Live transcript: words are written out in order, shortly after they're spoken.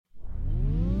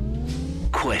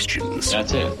questions.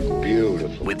 That's it.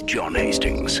 Beautiful. With John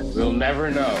Hastings. We'll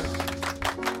never know.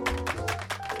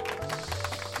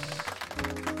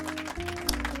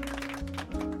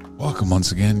 Welcome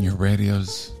once again, your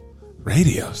radios,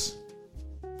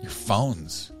 your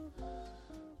phones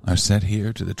are set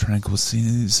here to the tranquil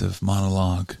seas of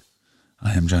monologue.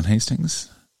 I am John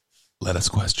Hastings. Let us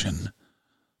question.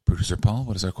 Producer Paul,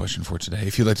 what is our question for today?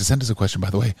 If you'd like to send us a question,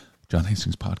 by the way, John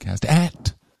Hastings Podcast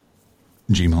at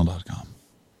gmail.com.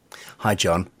 Hi,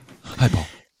 John. Hi, Paul.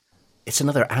 It's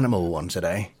another animal one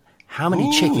today. How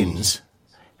many chickens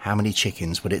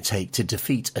would it take to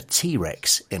defeat a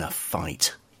T-Rex in a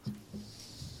fight?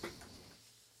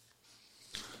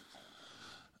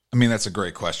 I mean, that's a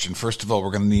great question. First of all,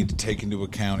 we're going to need to take into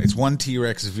account, is one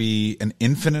T-Rex v an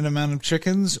infinite amount of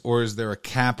chickens, or is there a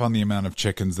cap on the amount of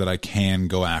chickens that I can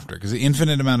go after? Because the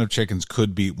infinite amount of chickens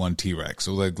could beat one T-Rex.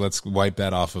 So let's wipe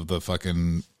that off of the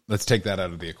fucking... Let's take that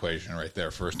out of the equation right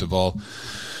there, first of all.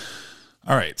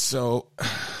 All right, so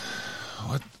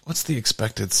what's the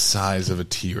expected size of a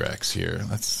T-Rex here?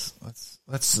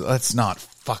 Let's not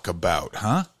fuck about,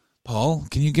 huh? Paul,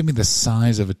 can you give me the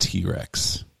size of a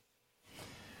T-Rex?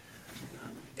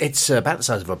 It's about the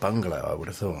size of a bungalow, I would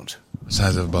have thought.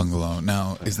 Size of a bungalow.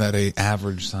 Now, is that a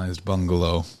average-sized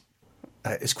bungalow?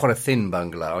 It's quite a thin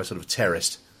bungalow, a sort of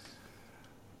terraced.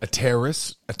 A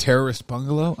terrorist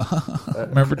bungalow?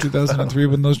 Remember 2003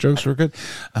 when those jokes were good?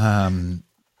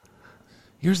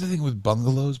 Here's the thing with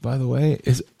bungalows, by the way,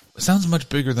 is it sounds much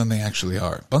bigger than they actually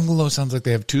are. Bungalow sounds like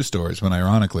they have two stories, when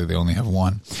ironically they only have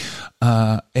one.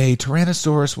 A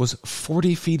Tyrannosaurus was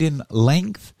 40 feet in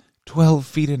length, 12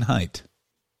 feet in height.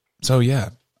 So, yeah,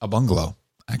 a bungalow.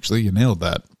 Actually, you nailed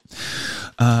that.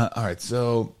 All right,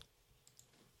 so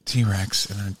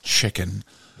T-Rex and a chicken.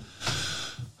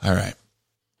 All right.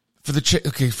 For the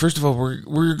okay, first of all,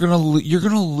 you're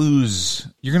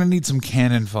gonna need some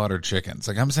cannon fodder chickens.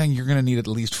 Like I'm saying, you're gonna need at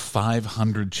least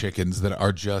 500 chickens that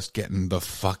are just getting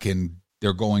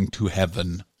they're going to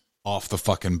heaven off the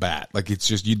fucking bat. Like it's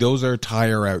just those are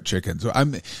tire out chickens. So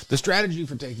the strategy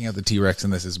for taking out the T-Rex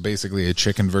in this is basically a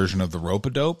chicken version of the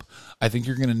rope-a-dope. I think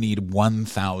you're gonna need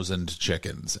 1,000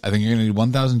 chickens. I think you're gonna need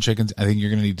 1,000 chickens. I think you're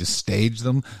gonna need to stage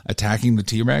them attacking the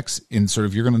T-Rex in sort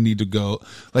of you're gonna need to go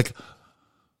like.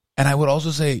 And I would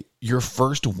also say your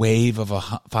first wave of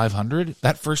 500,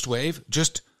 that first wave,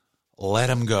 just let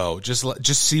them go. Just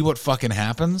see what fucking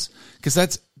happens.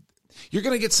 Because you're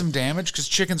going to get some damage because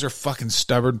chickens are fucking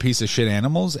stubborn piece of shit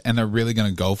animals and they're really going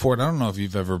to go for it. I don't know if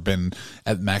you've ever been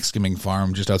at Max Skimming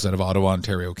Farm just outside of Ottawa,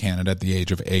 Ontario, Canada at the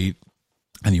age of 8.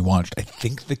 And you watched, I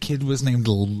think the kid was named,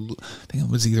 I think it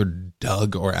was either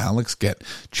Doug or Alex, get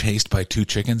chased by two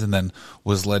chickens and then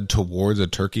was led towards a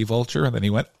turkey vulture. And then he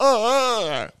went,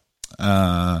 oh! Yeah.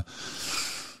 So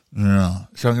I'm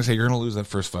going to say you're going to lose that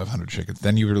first 500 chickens.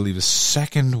 Then you were to leave a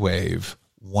second wave,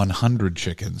 100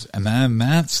 chickens. And then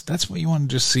that's what you want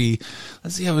to just see.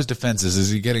 Let's see how his defense is. Is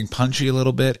he getting punchy a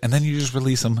little bit? And then you just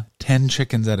release him 10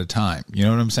 chickens at a time. You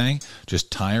know what I'm saying?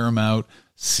 Just tire him out,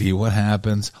 see what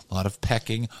happens. A lot of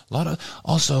pecking. A lot of,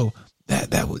 also,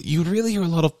 that you'd really hear a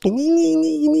lot of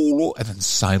and then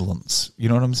silence. You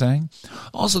know what I'm saying?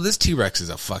 Also, this T-Rex is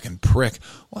a fucking prick.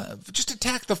 Well, just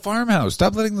attack the farmhouse.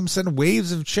 Stop letting them send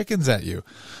waves of chickens at you.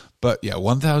 But yeah,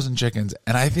 1,000 chickens.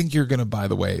 And I think you're going to, by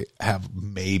the way, have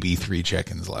maybe 3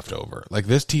 chickens left over. Like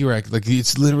this T-Rex, like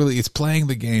it's playing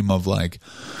the game of like,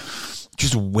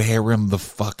 just wear him the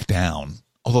fuck down.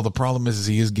 Although the problem is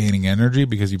he is gaining energy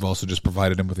because you've also just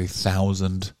provided him with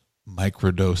 1,000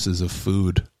 microdoses of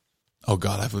food. Oh,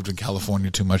 God, I've lived in California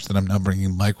too much that I'm now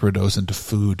bringing microdose into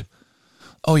food.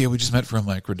 Oh, yeah, we just met for a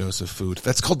microdose of food.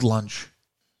 That's called lunch.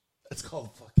 That's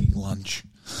called fucking lunch.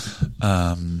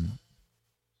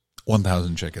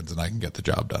 1,000 chickens, and I can get the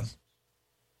job done.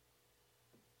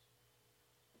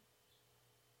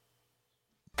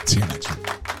 See you next week.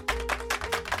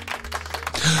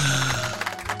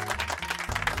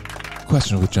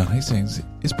 Question with John Hastings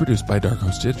is produced by Dark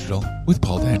Horse Digital with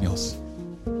Paul Daniels.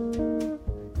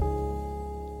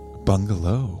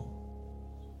 Bungalow.